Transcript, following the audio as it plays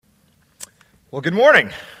Well, good morning.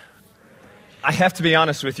 I have to be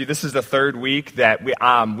honest with you, this is the third week that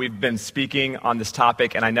we've been speaking on this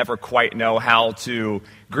topic, and I never quite know how to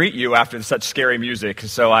greet you after such scary music.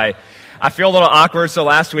 So I feel a little awkward. So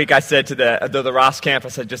last week I said to the Ross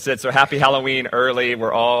campus, I just said, so happy Halloween early.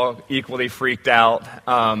 We're all equally freaked out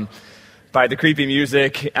by the creepy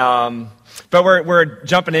music. But we're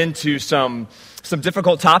jumping into some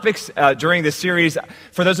difficult topics during this series.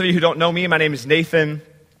 For those of you who don't know me, my name is Nathan.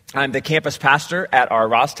 I'm the campus pastor at our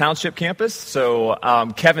Ross Township campus. So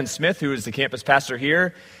Kevin Smith, who is the campus pastor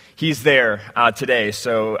here, he's there today.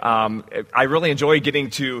 So I really enjoy getting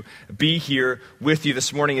to be here with you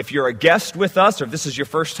this morning. If you're a guest with us, or if this is your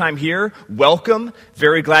first time here, welcome.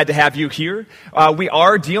 Very glad to have you here. We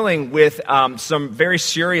are dealing with some very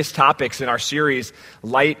serious topics in our series,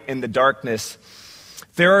 Light in the Darkness.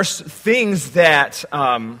 There are things that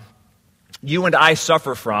you and I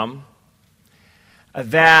suffer from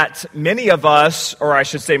that many of us, or I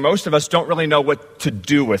should say most of us, don't really know what to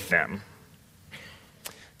do with them.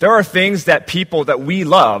 There are things that people that we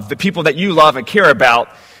love, the people that you love and care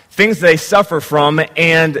about, things they suffer from,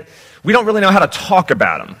 and we don't really know how to talk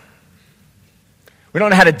about them. We don't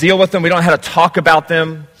know how to deal with them. We don't know how to talk about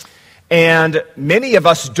them. And many of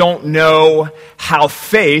us don't know how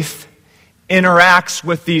faith interacts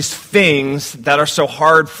with these things that are so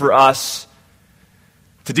hard for us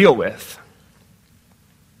to deal with.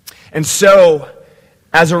 And so,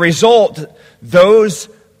 as a result, those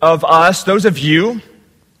of you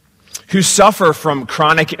who suffer from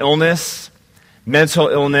chronic illness, mental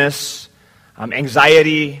illness,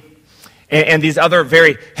 anxiety, and these other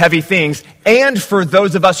very heavy things, and for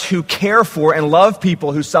those of us who care for and love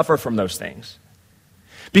people who suffer from those things,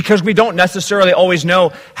 because we don't necessarily always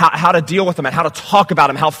know how to deal with them and how to talk about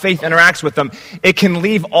them, how faith interacts with them, it can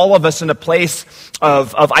leave all of us in a place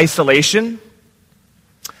of isolation,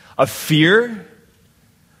 of fear,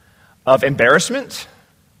 of embarrassment,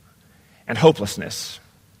 and hopelessness.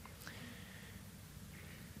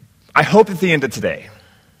 I hope at the end of today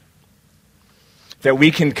that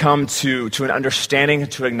we can come to an understanding,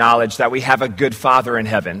 to acknowledge that we have a good Father in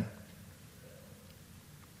heaven.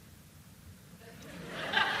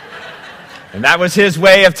 And that was his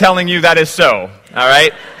way of telling you that is so, all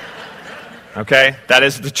right? Okay, that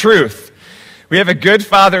is the truth. We have a good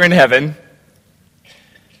Father in heaven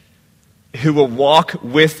who will walk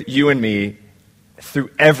with you and me through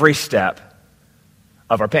every step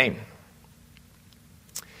of our pain.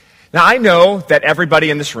 Now, I know that everybody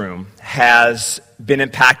in this room has been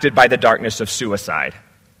impacted by the darkness of suicide.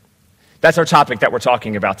 That's our topic that we're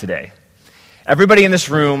talking about today. Everybody in this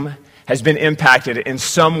room has been impacted in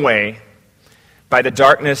some way by the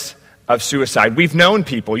darkness of suicide. You've known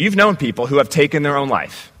people who have taken their own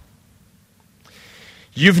life.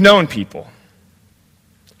 You've known people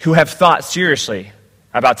who have thought seriously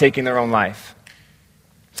about taking their own life.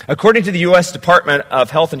 According to the U.S. Department of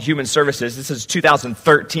Health and Human Services, this is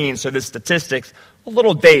 2013, so this statistic's a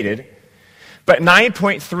little dated, but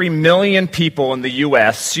 9.3 million people in the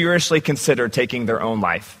U.S. seriously consider taking their own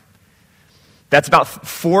life. That's about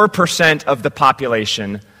 4% of the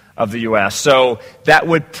population of the U.S. So that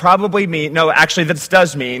would probably mean, this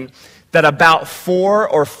does mean that about 4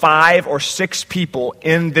 or 5 or 6 people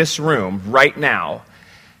in this room right now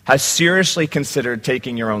has seriously considered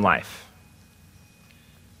taking your own life.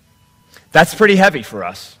 That's pretty heavy for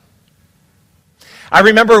us. I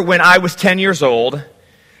remember when I was 10 years old,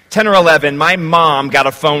 10 or 11, my mom got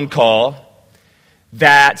a phone call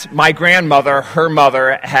that my grandmother, her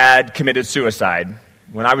mother, had committed suicide.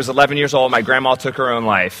 When I was 11 years old, my grandma took her own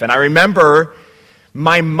life. And I remember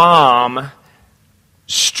my mom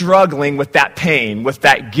struggling with that pain, with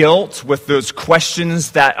that guilt, with those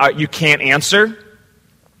questions that you can't answer,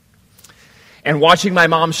 and watching my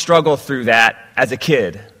mom struggle through that as a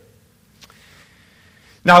kid.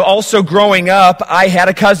 Now, also growing up, I had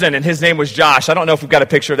a cousin, and his name was Josh. I don't know if we've got a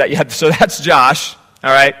picture of that yet. So that's Josh,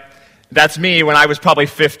 all right? That's me when I was probably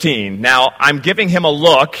 15. Now, I'm giving him a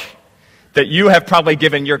look that you have probably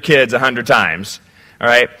given your kids 100 times, all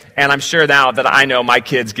right? And I'm sure now that I know my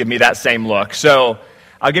kids give me that same look. So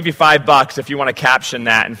I'll give you $5 if you want to caption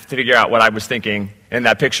that and figure out what I was thinking in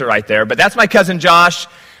that picture right there. But that's my cousin Josh.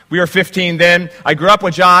 We were 15 then. I grew up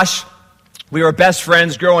with Josh. We were best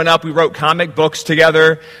friends growing up. We wrote comic books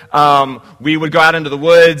together. We would go out into the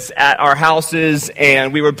woods at our houses,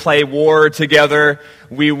 and we would play war together.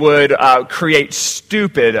 We would create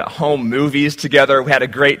stupid home movies together. We had a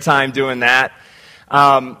great time doing that.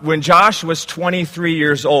 When Josh was 23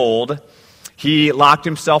 years old, he locked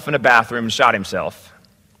himself in a bathroom and shot himself.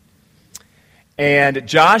 And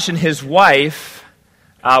Josh and his wife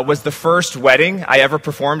was the first wedding I ever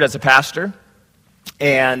performed as a pastor.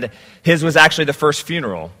 And his was actually the first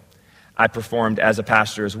funeral I performed as a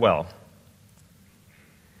pastor as well.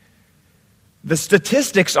 The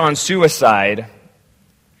statistics on suicide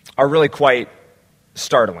are really quite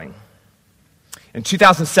startling. In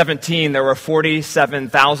 2017, there were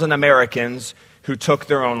 47,000 Americans who took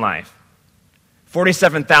their own life.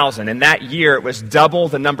 47,000. In that year, it was double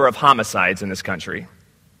the number of homicides in this country.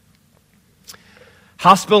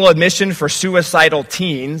 Hospital admission for suicidal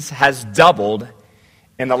teens has doubled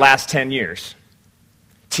in the last 10 years.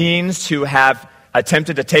 Teens who have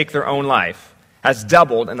attempted to take their own life has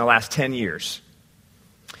doubled in the last 10 years.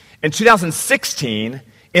 In 2016,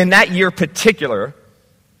 in that year particular,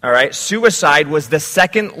 suicide was the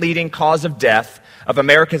second leading cause of death of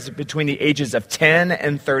Americans between the ages of 10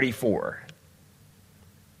 and 34.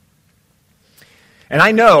 And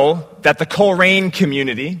I know that the Coleraine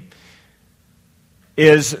community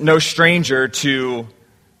is no stranger to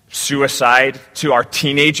suicide, to our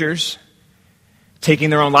teenagers taking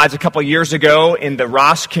their own lives. A couple years ago in the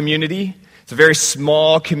Ross community, it's a very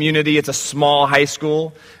small community, it's a small high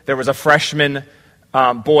school, there was a freshman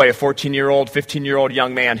boy, a 14-year-old, 15-year-old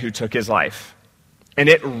young man who took his life. And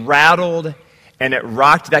it rattled and it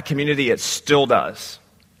rocked that community. It still does.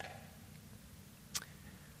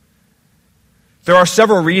 There are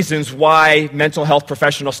several reasons why mental health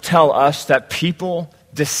professionals tell us that people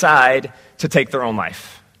decide to take their own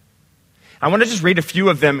life. I want to just read a few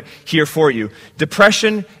of them here for you.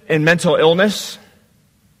 Depression and mental illness,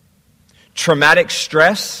 traumatic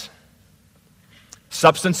stress,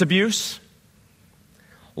 substance abuse,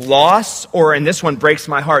 loss, or in this one breaks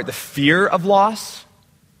my heart, the fear of loss,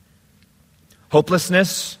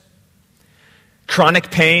 hopelessness, chronic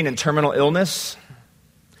pain and terminal illness,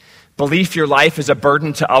 belief your life is a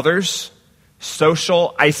burden to others,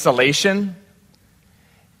 social isolation,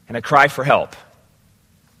 and a cry for help.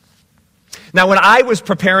 Now, when I was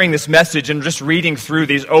preparing this message and just reading through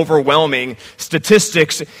these overwhelming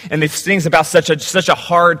statistics and these things about such a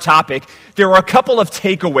hard topic, there were a couple of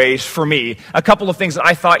takeaways for me, a couple of things that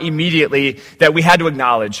I thought immediately that we had to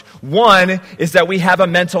acknowledge. One is that we have a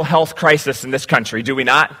mental health crisis in this country, do we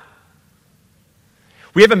not?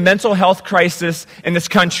 We have a mental health crisis in this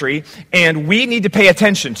country, and we need to pay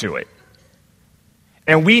attention to it.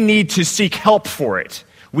 And we need to seek help for it.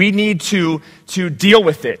 We need to deal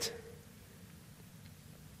with it.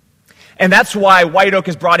 And that's why White Oak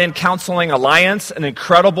has brought in Counseling Alliance, an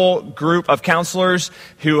incredible group of counselors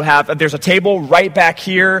who there's a table right back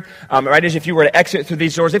here, right as if you were to exit through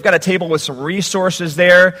these doors. They've got a table with some resources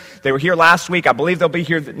there. They were here last week. I believe they'll be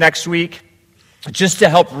here next week just to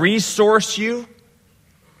help resource you.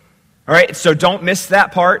 All right, so don't miss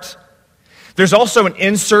that part. There's also an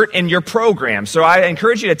insert in your program. So I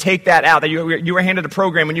encourage you to take that out. That you were handed a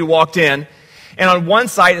program when you walked in. And on one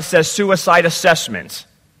side it says suicide assessment.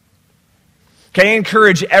 Okay, I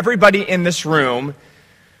encourage everybody in this room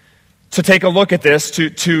to take a look at this, to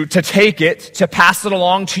take it, to pass it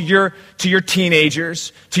along to your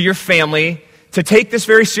teenagers, to your family, to take this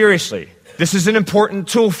very seriously. This is an important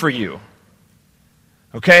tool for you.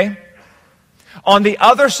 Okay? On the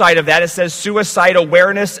other side of that, it says Suicide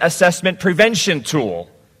Awareness Assessment Prevention Tool.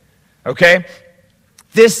 Okay?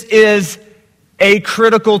 This is a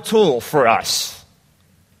critical tool for us.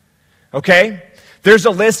 Okay? There's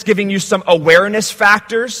a list giving you some awareness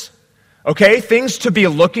factors, okay? Things to be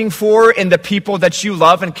looking for in the people that you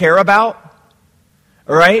love and care about,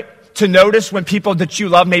 all right? To notice when people that you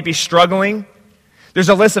love may be struggling. There's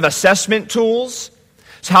a list of assessment tools.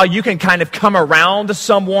 It's how you can kind of come around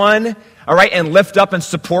someone, all right, and lift up and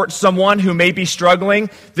support someone who may be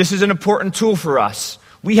struggling. This is an important tool for us.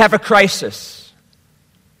 We have a crisis.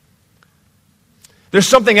 There's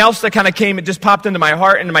something else that kind of it just popped into my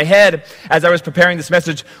heart, into my head as I was preparing this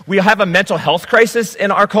message. We have a mental health crisis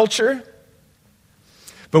in our culture,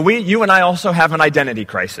 but you and I also have an identity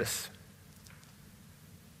crisis.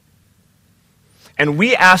 And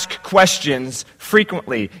we ask questions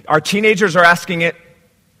frequently. Our teenagers are asking it.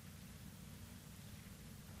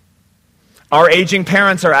 Our aging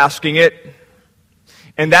parents are asking it.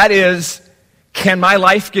 And that is, can my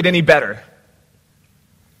life get any better?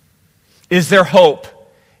 Is there hope?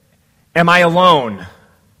 Am I alone?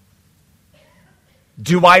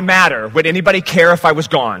 Do I matter? Would anybody care if I was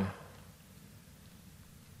gone?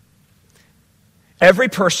 Every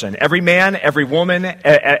person, every man, every woman,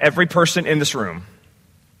 every person in this room,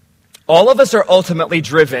 all of us are ultimately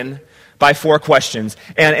driven by 4 questions.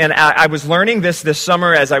 And I was learning this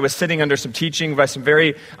summer as I was sitting under some teaching by some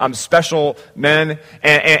very special men,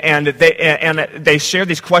 and they shared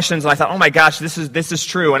these questions, and I thought, oh my gosh, this is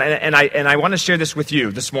true, and I want to share this with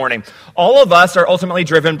you this morning. All of us are ultimately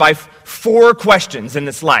driven by 4 questions in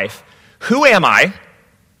this life. Who am I?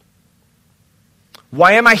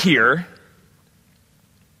 Why am I here?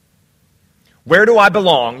 Where do I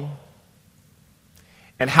belong?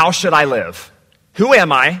 And how should I live? Who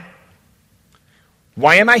am I?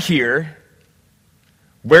 Why am I here?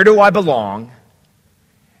 Where do I belong?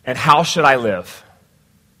 And how should I live?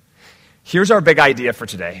 Here's our big idea for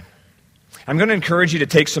today. I'm going to encourage you to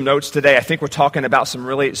take some notes today. I think we're talking about some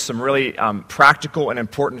really practical and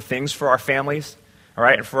important things for our families, all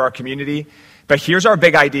right, and for our community. But here's our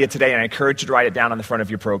big idea today, and I encourage you to write it down on the front of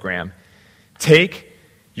your program. Take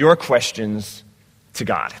your questions to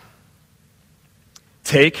God.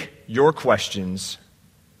 Take your questions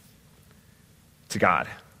to God.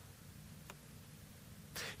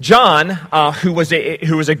 John, who was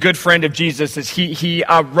a good friend of Jesus, he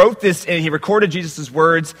wrote this and he recorded Jesus'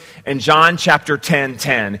 words in John chapter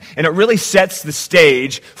 10:10, and it really sets the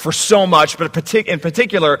stage for so much, but in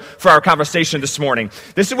particular for our conversation this morning.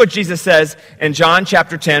 This is what Jesus says in John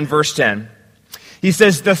chapter 10, verse 10. He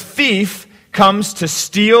says, "The thief comes to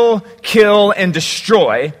steal, kill, and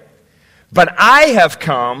destroy, but I have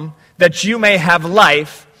come that you may have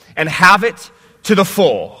life and have it to the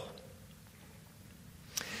full."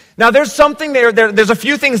 Now, there's something there's a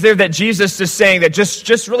few things there that Jesus is saying that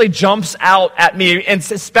just really jumps out at me, and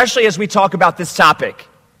especially as we talk about this topic.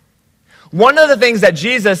 One of the things that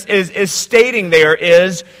Jesus is stating there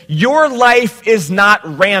is, your life is not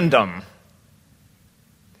random.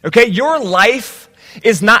 Okay? Your life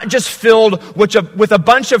is not just filled with a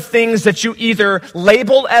bunch of things that you either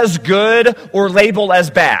label as good or label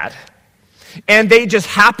as bad. And they just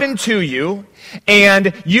happen to you,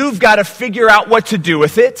 and you've got to figure out what to do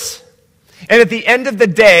with it. And at the end of the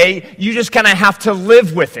day, you just kind of have to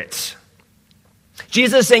live with it.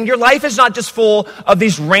 Jesus is saying your life is not just full of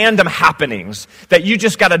these random happenings that you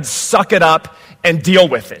just got to suck it up and deal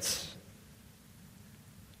with it.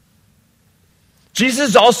 Jesus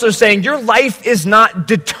is also saying your life is not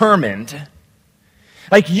determined.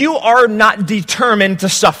 Like, you are not determined to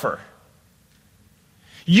suffer.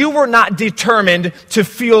 You were not determined to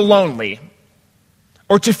feel lonely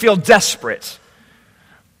or to feel desperate.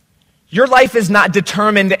 Your life is not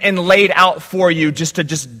determined and laid out for you just to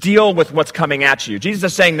deal with what's coming at you.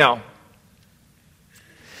 Jesus is saying no.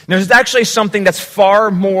 There's actually something that's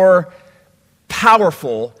far more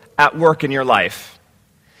powerful at work in your life.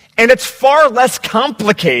 And it's far less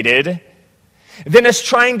complicated than us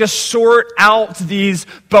trying to sort out these,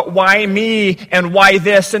 but why me and why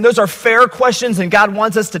this? And those are fair questions, and God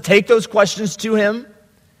wants us to take those questions to Him.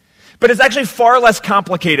 But it's actually far less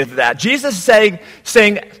complicated than that. Jesus is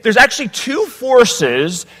saying there's actually two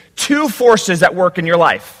forces at work in your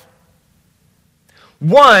life.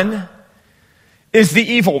 One is the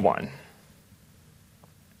evil one.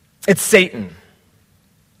 It's Satan.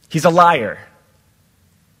 He's a liar.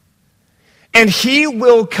 And he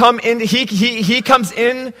will come in, he comes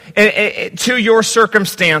in to your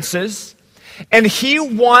circumstances, and he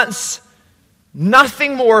wants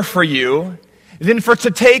nothing more for you than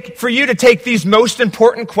for you to take these most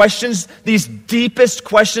important questions, these deepest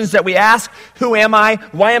questions that we ask: who am I?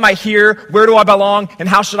 Why am I here? Where do I belong? And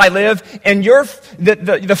how should I live? And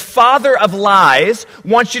the father of lies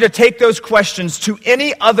wants you to take those questions to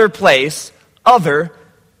any other place other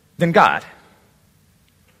than God.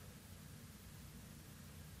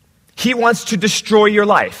 He wants to destroy your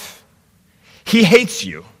life. He hates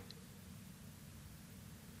you.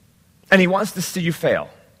 And he wants to see you fail.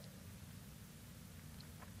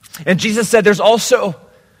 And Jesus said there's also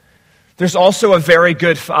a very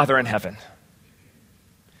good Father in heaven.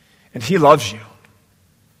 And he loves you.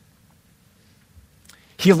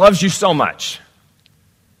 He loves you so much.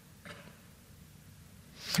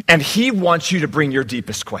 And he wants you to bring your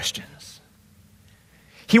deepest questions.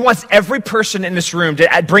 He wants every person in this room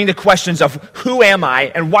to bring the questions of who am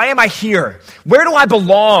I and why am I here? Where do I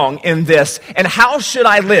belong in this? And how should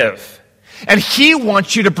I live? And he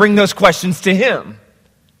wants you to bring those questions to him.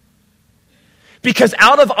 Because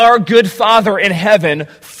out of our good Father in heaven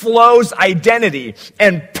flows identity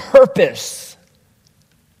and purpose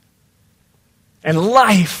and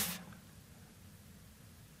life.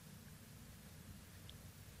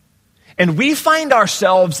 And we find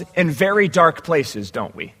ourselves in very dark places,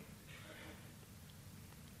 don't we?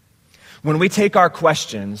 When we take our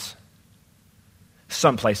questions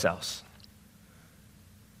someplace else.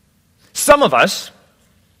 Some of us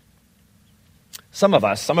some of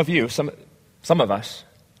us, some of you, some of us,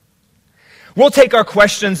 we'll take our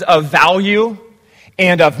questions of value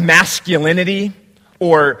and of masculinity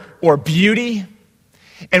or beauty,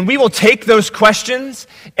 and we will take those questions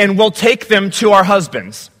and we'll take them to our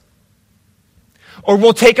husbands. Or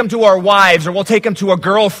we'll take them to our wives, or we'll take them to a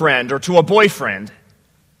girlfriend or to a boyfriend.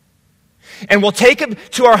 And we'll take them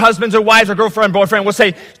to our husbands or wives or girlfriend, boyfriend. We'll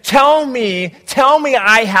say, tell me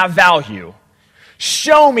I have value.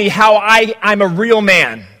 Show me how I'm a real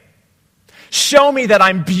man. Show me that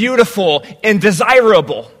I'm beautiful and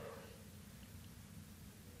desirable.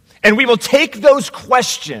 And we will take those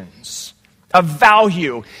questions of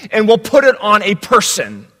value and we'll put it on a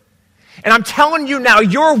person. And I'm telling you now,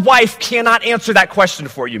 your wife cannot answer that question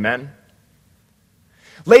for you, men.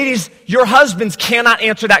 Ladies, your husbands cannot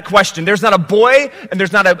answer that question. There's not a boy and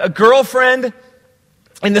there's not a girlfriend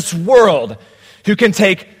in this world who can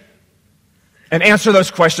take and answer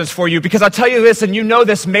those questions for you. Because I'll tell you this, and you know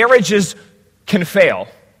this, marriages can fail.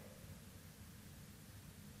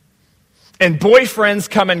 And boyfriends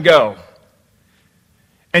come and go.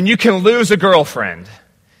 And you can lose a girlfriend.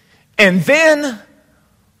 And then,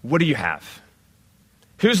 what do you have?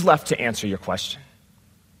 Who's left to answer your question?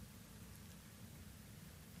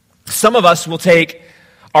 Some of us will take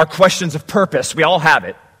our questions of purpose. We all have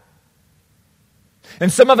it. And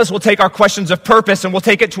some of us will take our questions of purpose and we'll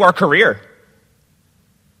take it to our career.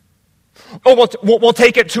 Or we'll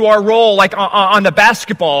take it to our role like on the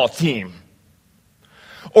basketball team.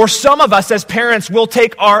 Or some of us as parents will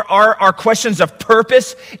take our questions of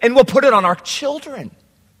purpose and we'll put it on our children.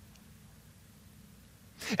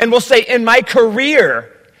 And we'll say, in my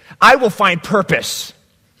career, I will find purpose.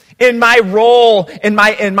 In my role, in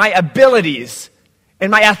my abilities,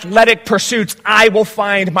 in my athletic pursuits, I will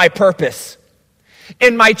find my purpose.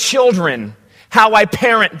 In my children, how I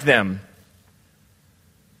parent them.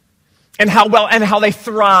 And how they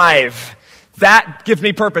thrive. That gives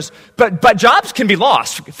me purpose. But jobs can be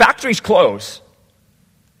lost. Factories close.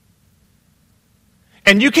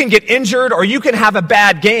 And you can get injured or you can have a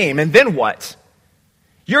bad game. And then what?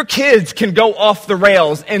 Your kids can go off the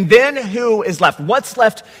rails, and then who is left? What's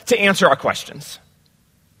left to answer our questions?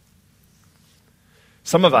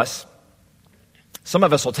 Some of us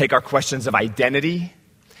will take our questions of identity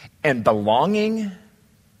and belonging,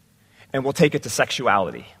 and we'll take it to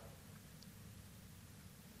sexuality.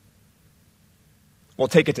 We'll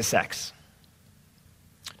take it to sex,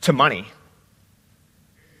 to money,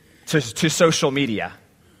 to social media.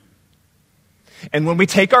 And when we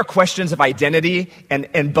take our questions of identity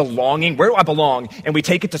and belonging, where do I belong? And we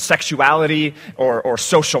take it to sexuality or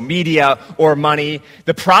social media or money,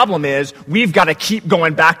 the problem is we've got to keep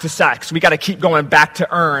going back to sex. We've got to keep going back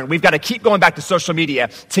to earn. We've got to keep going back to social media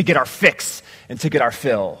to get our fix and to get our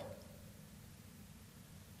fill.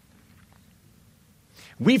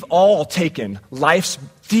 We've all taken life's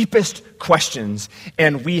deepest questions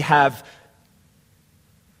and we have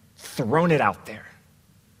thrown it out there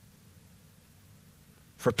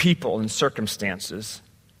for people and circumstances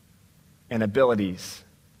and abilities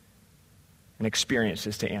and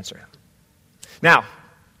experiences to answer. Now,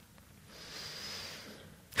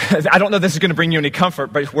 I don't know if this is going to bring you any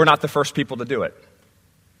comfort, but we're not the first people to do it.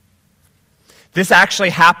 This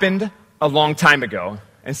actually happened a long time ago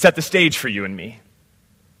and set the stage for you and me.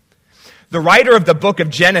 The writer of the book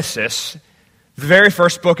of Genesis, the very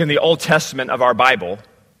first book in the Old Testament of our Bible,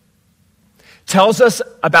 tells us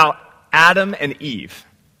about Adam and Eve.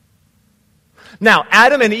 Now,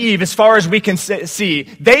 Adam and Eve, as far as we can see,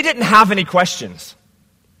 they didn't have any questions.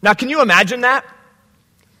 Now, can you imagine that?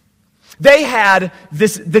 They had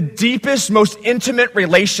the deepest, most intimate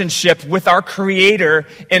relationship with our Creator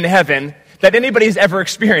in heaven that anybody's ever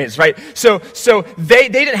experienced, right? So they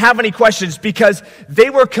didn't have any questions because they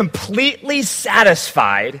were completely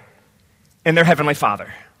satisfied in their Heavenly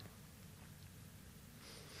Father.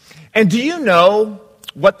 And do you know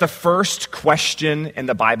what the first question in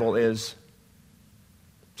the Bible is?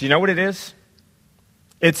 Do you know what it is?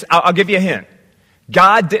 I'll give you a hint.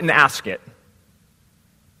 God didn't ask it.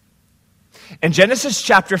 In Genesis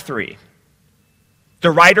chapter 3, the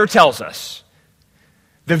writer tells us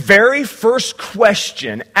the very first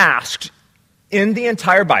question asked in the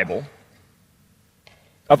entire Bible,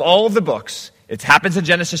 of all of the books, it happens in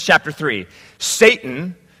Genesis chapter 3.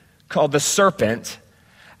 Satan, called the serpent,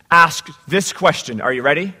 asked this question. Are you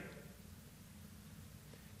ready?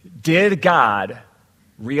 Did God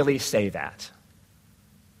really say that?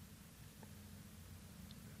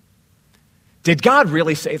 Did God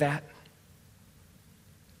really say that?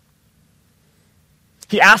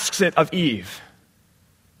 He asks it of Eve.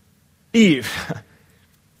 Eve,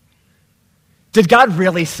 did God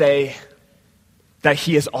really say that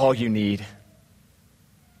he is all you need?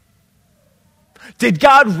 Did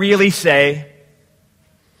God really say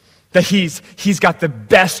that he's got the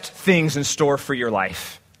best things in store for your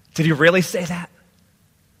life? Did he really say that?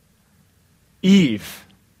 Eve,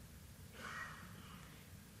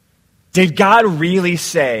 did God really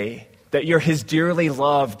say that you're his dearly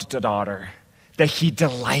loved daughter, that he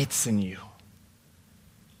delights in you?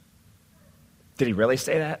 Did he really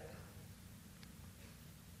say that?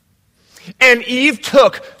 And Eve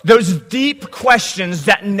took those deep questions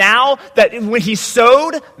that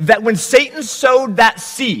when Satan sowed that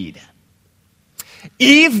seed,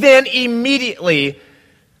 Eve then immediately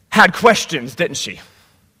had questions, didn't she?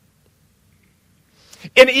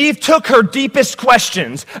 And Eve took her deepest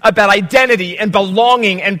questions about identity and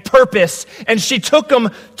belonging and purpose, and she took them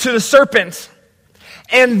to the serpent.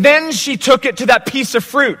 And then she took it to that piece of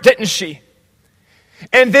fruit, didn't she?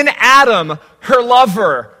 And then Adam, her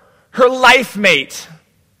lover, her life mate,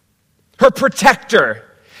 her protector,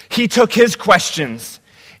 he took his questions,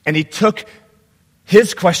 and he took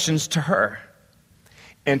his questions to her.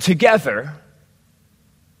 And together,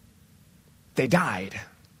 they died.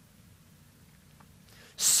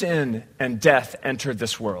 Sin and death entered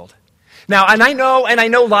this world. Now, and I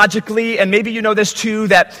know logically, and maybe you know this too,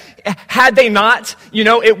 that had they not,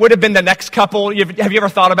 it would have been the next couple. Have you ever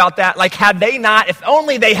thought about that? Like, had they not, if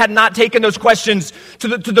only they had not taken those questions to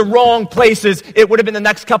the wrong places, it would have been the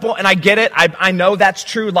next couple. And I get it. I know that's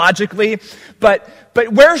true logically. But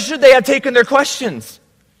where should they have taken their questions?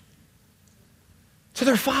 To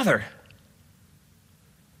their father.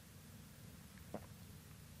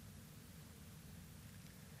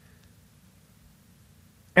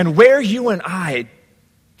 And where you and I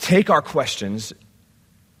take our questions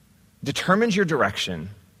determines your direction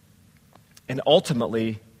and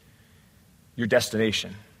ultimately your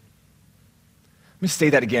destination. Let me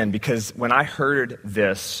say that again, because when I heard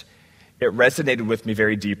this, it resonated with me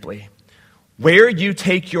very deeply. Where you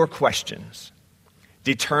take your questions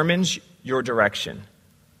determines your direction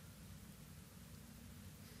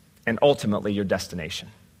and ultimately your destination.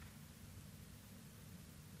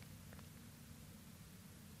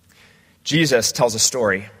 Jesus tells a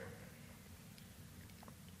story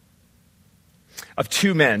of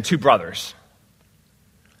two brothers.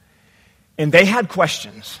 And they had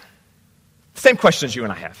questions. Same questions you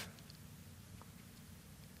and I have.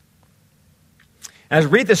 And as I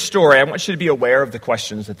read this story, I want you to be aware of the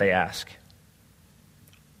questions that they ask.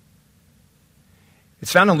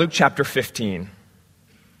 It's found in Luke chapter 15.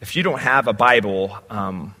 If you don't have a Bible,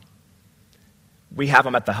 we have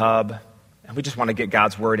them at the hub. And we just want to get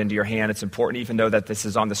God's word into your hand. It's important, even though that this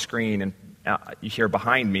is on the screen and you hear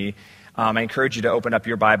behind me. I encourage you to open up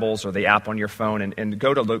your Bibles or the app on your phone and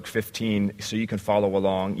go to Luke 15 so you can follow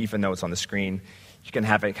along, even though it's on the screen. You can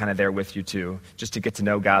have it kind of there with you too, just to get to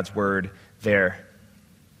know God's word there.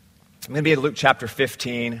 I'm going to be in Luke chapter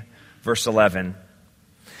 15, verse 11.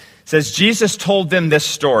 It says, Jesus told them this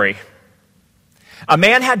story. A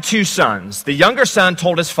man had two sons. The younger son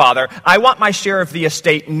told his father, I want my share of the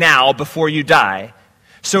estate now before you die.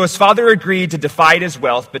 So his father agreed to divide his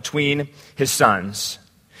wealth between his sons.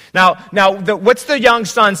 Now, what's the young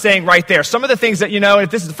son saying right there? Some of the things that,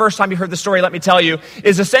 if this is the first time you heard the story, let me tell you,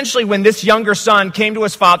 is essentially when this younger son came to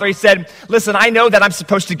his father, he said, listen, I know that I'm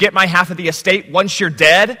supposed to get my half of the estate once you're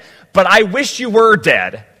dead, but I wish you were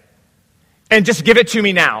dead. And just give it to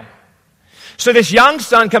me now. So this young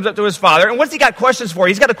son comes up to his father, and what's he got questions for?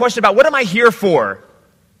 He's got a question about, what am I here for?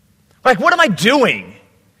 Like, what am I doing?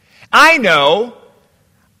 I know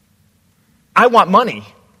I want money,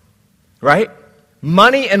 right?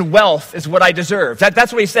 Money and wealth is what I deserve.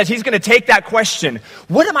 That's what he says. He's going to take that question.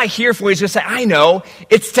 What am I here for? He's going to say, I know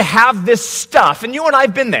it's to have this stuff. And you and I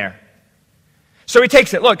have been there. So he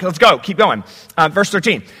takes it. Look, let's go. Keep going. Verse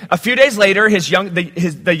 13. A few days later,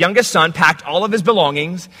 the youngest son packed all of his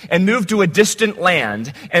belongings and moved to a distant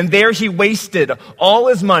land. And there he wasted all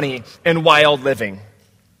his money in wild living.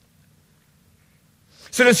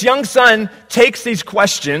 So this young son takes these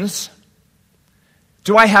questions.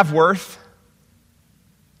 Do I have worth?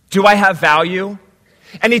 Do I have value?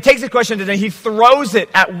 And he takes the question and he throws it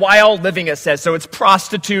at wild living, it says. So it's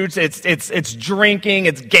prostitutes, it's drinking,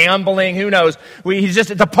 it's gambling, who knows. It's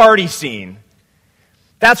a party scene.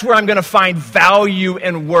 That's where I'm going to find value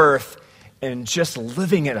and worth in just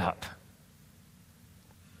living it up.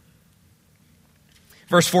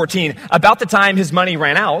 Verse 14, about the time his money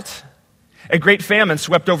ran out, a great famine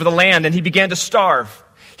swept over the land and he began to starve.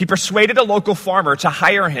 He persuaded a local farmer to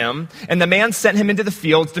hire him, and the man sent him into the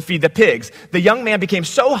fields to feed the pigs. The young man became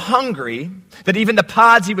so hungry that even the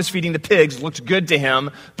pods he was feeding the pigs looked good to him,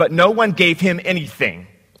 but no one gave him anything.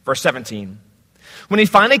 Verse 17. When he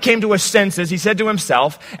finally came to his senses, he said to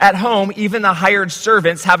himself, "At home, even the hired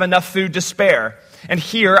servants have enough food to spare, and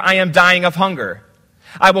here I am dying of hunger.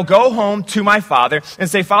 I will go home to my father and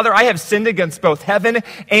say, 'Father, I have sinned against both heaven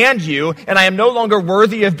and you, and I am no longer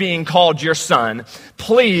worthy of being called your son.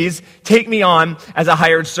 Please take me on as a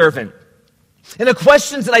hired servant.'" And the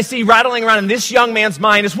questions that I see rattling around in this young man's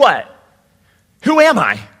mind is what? Who am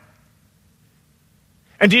I?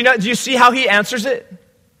 And do you see how he answers it?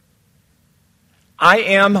 I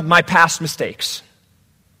am my past mistakes.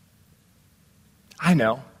 I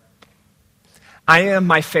know. I am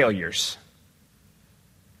my failures.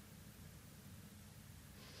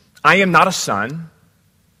 I am not a son.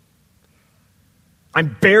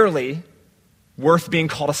 I'm barely worth being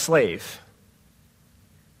called a slave.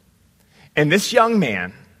 And this young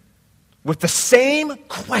man, with the same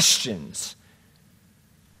questions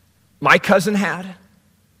my cousin had,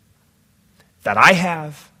 that I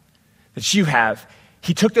have, that you have,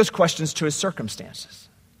 he took those questions to his circumstances.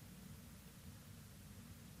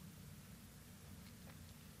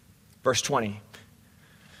 Verse 20.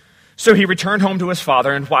 So he returned home to his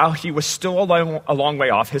father, and while he was still a long way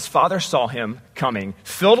off, his father saw him coming.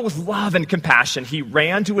 Filled with love and compassion, he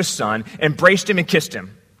ran to his son, embraced him, and kissed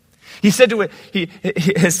him. His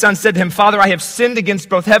son said to him, "Father, I have sinned against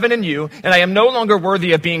both heaven and you, and I am no longer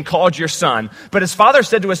worthy of being called your son." But his father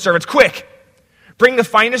said to his servants, "Quick! Bring the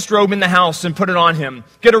finest robe in the house and put it on him.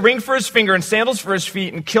 Get a ring for his finger and sandals for his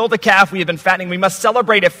feet, and kill the calf we have been fattening. We must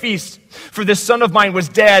celebrate a feast. For this son of mine was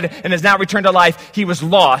dead and has now returned to life. He was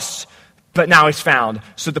lost, but now he's found."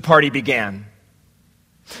 So the party began.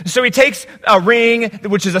 So he takes a ring,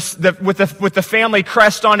 which is with the family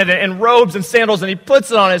crest on it, and robes and sandals, and he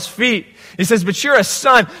puts it on his feet. He says, "But you're a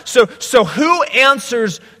son." So who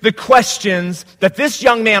answers the questions that this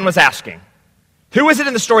young man was asking? Who is it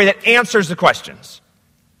in the story that answers the questions?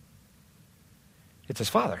 It's his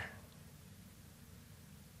father.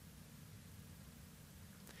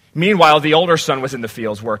 Meanwhile, the older son was in the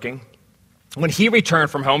fields working. When he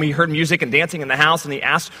returned from home, he heard music and dancing in the house, and he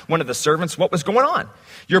asked one of the servants what was going on.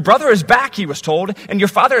 "Your brother is back," he was told, "and your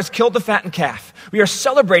father has killed the fattened calf. We are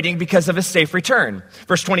celebrating because of his safe return."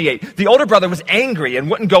 Verse 28, the older brother was angry and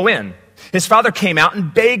wouldn't go in. His father came out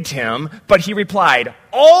and begged him, but he replied,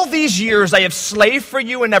 "All these years I have slaved for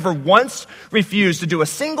you and never once refused to do a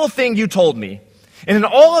single thing you told me. And in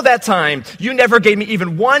all of that time, you never gave me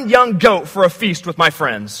even one young goat for a feast with my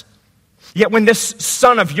friends. Yet when this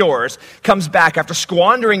son of yours comes back after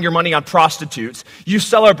squandering your money on prostitutes, you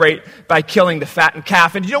celebrate by killing the fattened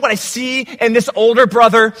calf." And you know what I see in this older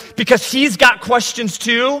brother? Because he's got questions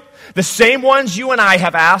too, the same ones you and I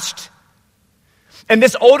have asked. And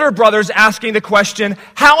this older brother's asking the question,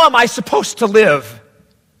 how am I supposed to live?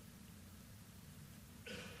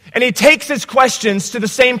 And he takes his questions to the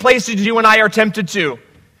same places you and I are tempted to.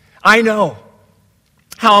 I know.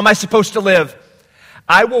 How am I supposed to live?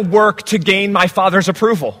 I will work to gain my father's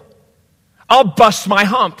approval. I'll bust my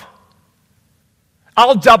hump.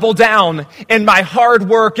 I'll double down in my hard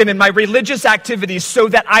work and in my religious activities so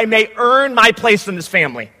that I may earn my place in this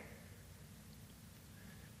family.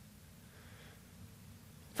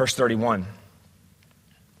 Verse 31.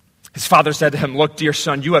 His father said to him, "Look, dear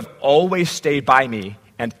son, you have always stayed by me,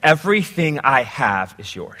 and everything I have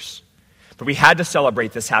is yours. But we had to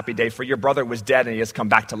celebrate this happy day, for your brother was dead and he has come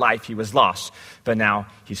back to life. He was lost, but now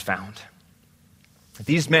he's found."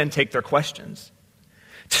 These men take their questions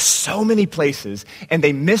to so many places, and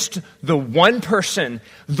they missed the one person,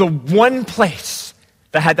 the one place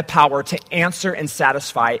that had the power to answer and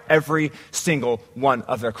satisfy every single one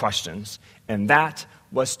of their questions. And that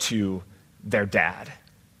was to their dad.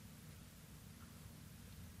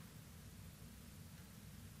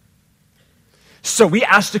 So we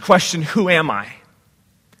asked the question, who am I?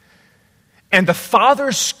 And the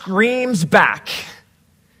father screams back,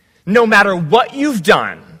 no matter what you've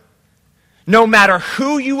done, no matter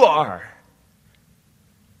who you are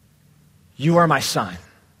my son.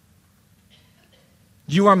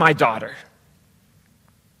 You are my daughter.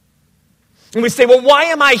 And we say, well, why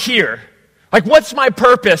am I here? Like, what's my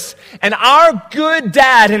purpose? And our good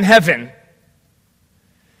dad in heaven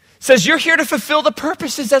says, you're here to fulfill the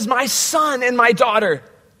purposes as my son and my daughter.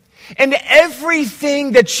 And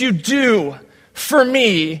everything that you do for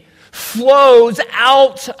me flows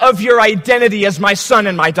out of your identity as my son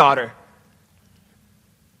and my daughter.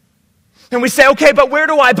 And we say, okay, but where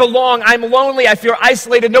do I belong? I'm lonely. I feel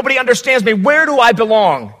isolated. Nobody understands me. Where do I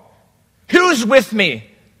belong? Who's with me?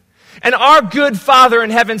 And our good Father in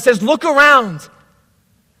heaven says, look around.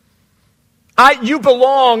 You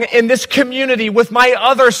belong in this community with my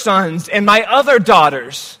other sons and my other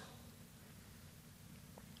daughters.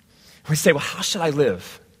 We say, well, how should I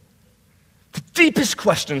live? The deepest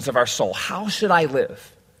questions of our soul. How should I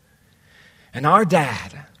live? And our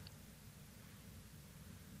dad,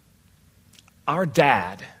 our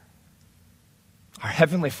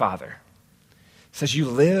Heavenly Father, says, you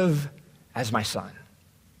live as my son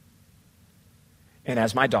and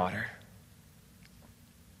as my daughter.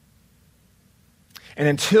 And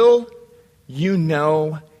until you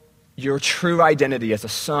know your true identity as a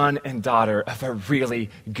son and daughter of a really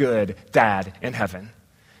good dad in heaven,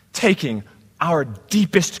 taking our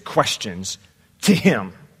deepest questions to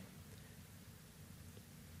him,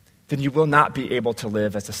 then you will not be able to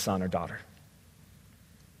live as a son or daughter.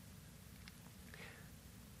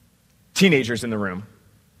 Teenagers in the room,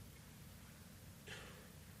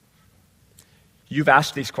 you've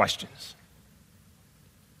asked these questions.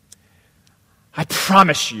 I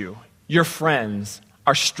promise you, your friends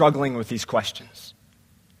are struggling with these questions.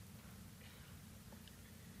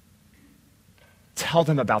 Tell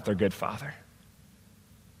them about their good father.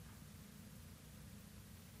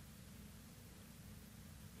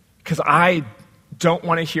 Because I don't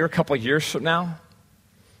want to hear a couple of years from now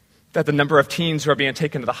that the number of teens who are being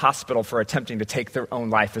taken to the hospital for attempting to take their own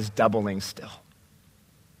life is doubling still.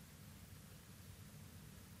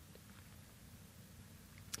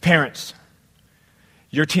 Parents,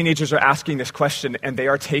 your teenagers are asking this question, and they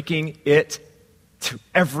are taking it to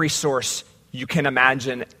every source you can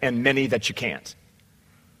imagine and many that you can't.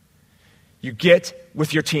 You get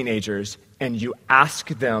with your teenagers and you ask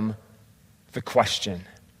them the question,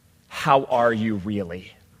 how are you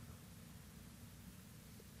really?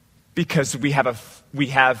 Because we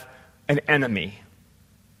have an enemy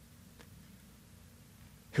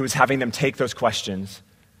who is having them take those questions,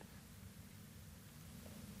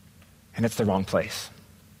 and it's the wrong place.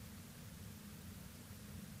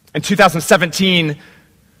 In 2017,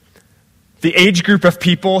 the age group of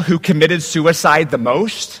people who committed suicide the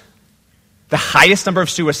most, the highest number of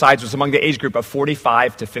suicides was among the age group of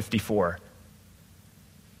 45 to 54.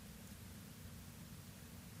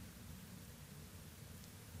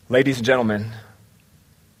 Ladies and gentlemen,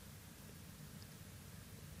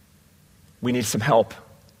 we need some help.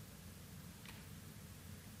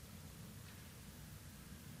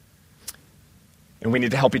 And we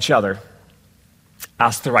need to help each other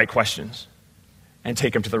ask the right questions and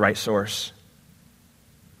take them to the right source.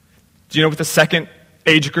 Do you know what the second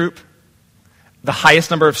age group, the highest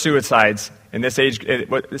number of suicides in this age,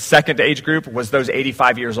 the second age group was those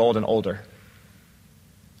 85 years old and older?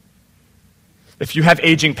 If you have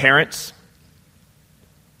aging parents,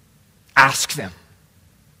 ask them.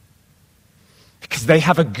 Because they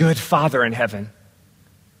have a good Father in heaven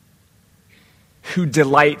who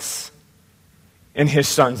delights in his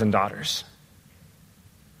sons and daughters.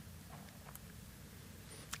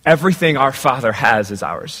 Everything our Father has is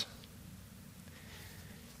ours.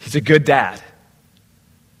 He's a good dad,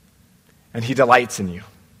 and he delights in you.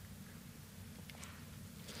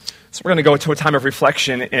 So we're going to go into a time of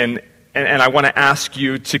reflection, and I want to ask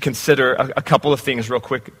you to consider a couple of things real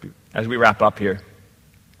quick as we wrap up here.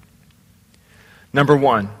 Number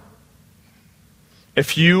one,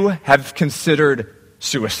 if you have considered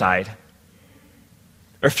suicide,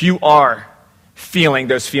 or if you are feeling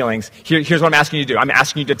those feelings, here's what I'm asking you to do. I'm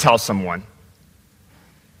asking you to tell someone.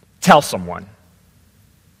 Tell someone.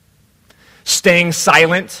 Staying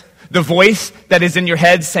silent, the voice that is in your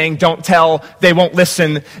head saying, don't tell, they won't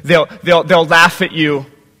listen, they'll laugh at you,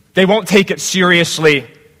 they won't take it seriously.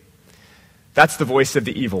 That's the voice of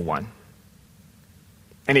the evil one.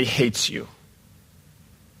 And he hates you.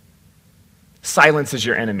 Silence is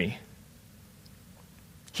your enemy.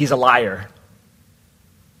 He's a liar.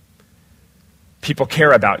 People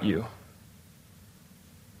care about you.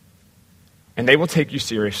 And they will take you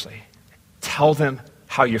seriously. Tell them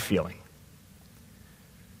how you're feeling.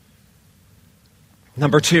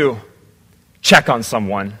 Number two, check on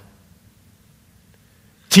someone.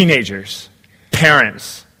 Teenagers,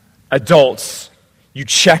 parents, adults, you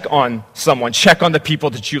check on someone. Check on the people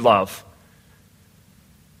that you love.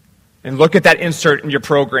 And look at that insert in your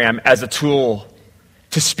program as a tool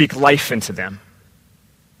to speak life into them.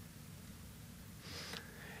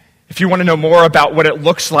 If you want to know more about what it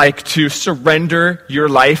looks like to surrender your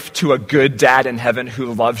life to a good dad in heaven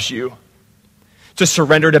who loves you, to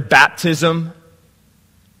surrender to baptism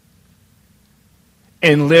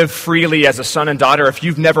and live freely as a son and daughter, if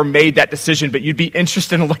you've never made that decision, but you'd be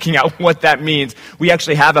interested in looking at what that means, we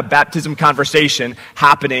actually have a baptism conversation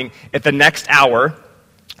happening at the next hour,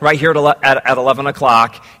 right here at 11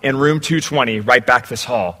 o'clock in room 220, right back this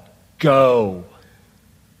hall. Go.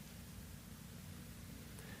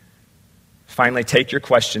 Finally, take your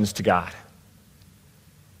questions to God.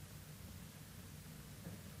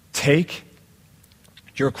 take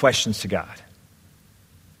your questions to God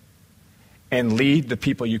and lead the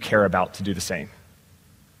people you care about to do the same.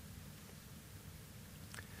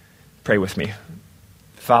 Pray with me.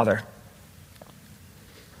 Father,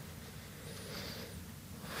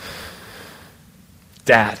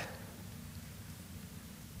 Dad,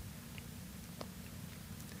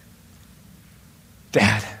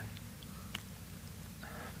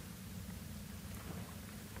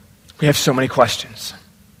 we have so many questions.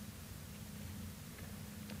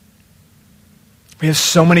 We have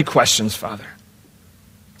so many questions, Father,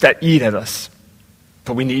 that eat at us,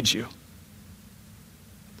 but we need you.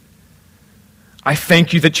 I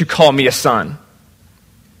thank you that you call me a son,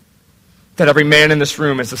 that every man in this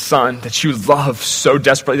room is a son that you love so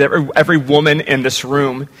desperately, that every woman in this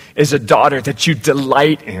room is a daughter that you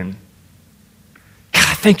delight in. God,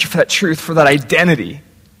 I thank you for that truth, for that identity.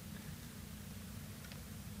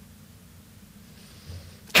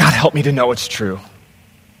 God, help me to know it's true.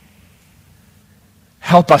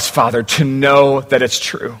 Help us, Father, to know that it's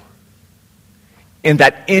true. And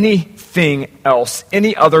that anything else,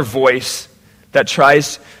 any other voice that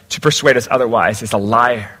tries to persuade us otherwise is a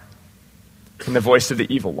liar and the voice of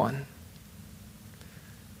the evil one.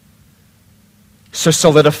 So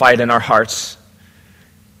solidify it in our hearts,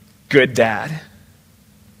 good Dad,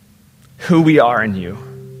 who we are in you.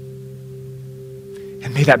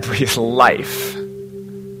 And may that breathe life,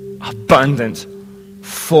 abundant,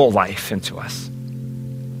 full life into us.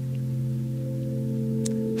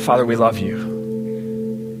 Father, we love you.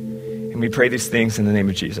 And we pray these things in the name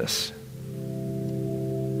of Jesus.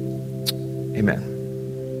 Amen.